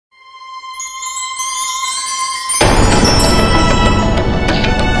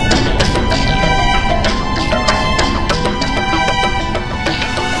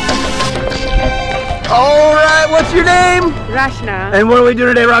Rashna. And what are we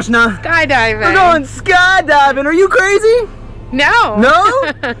doing today, Rashna? Skydiving. We're going skydiving. Are you crazy? No.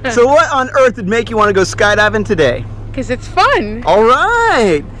 No? So what on earth would make you want to go skydiving today? Because it's fun. All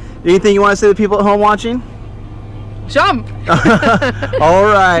right. Anything you want to say to the people at home watching? Jump. All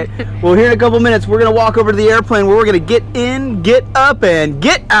right. Well, here in a couple minutes, we're going to walk over to the airplane where we're going to get in, get up, and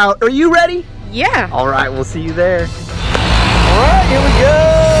get out. Are you ready? Yeah. All right. We'll see you there. All right. Here we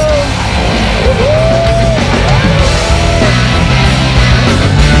go.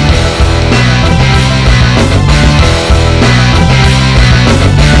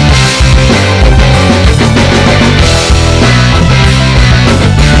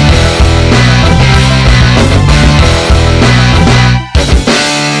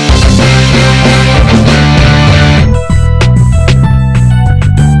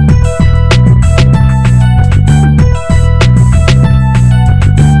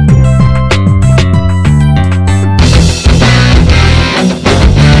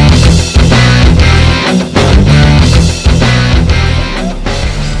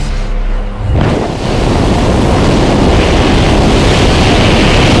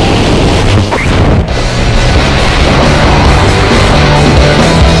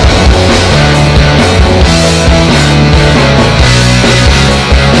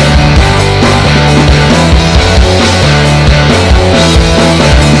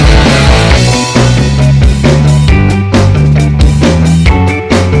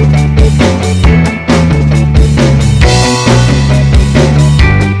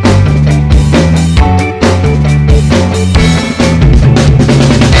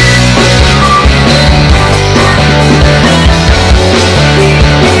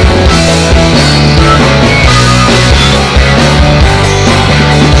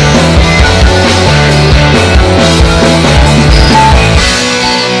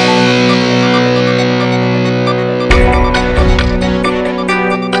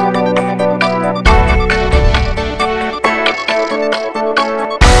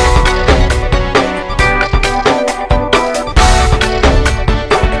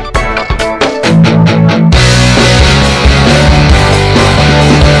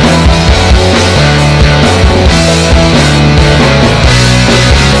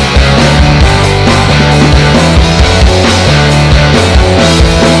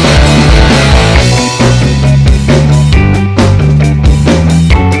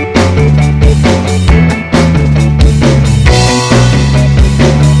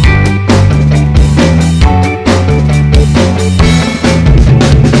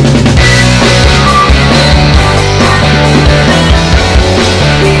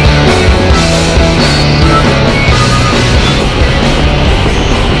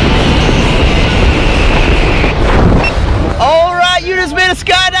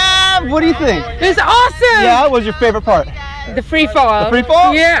 What do you think? It's awesome! Yeah, what was your favorite part? The free fall. The free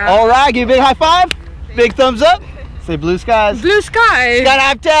fall? Yeah. All right, give me a big high five. Big thumbs up. Say blue skies. Blue skies.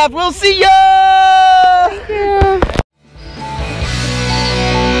 Skydive Taft, we'll see ya! Thank you.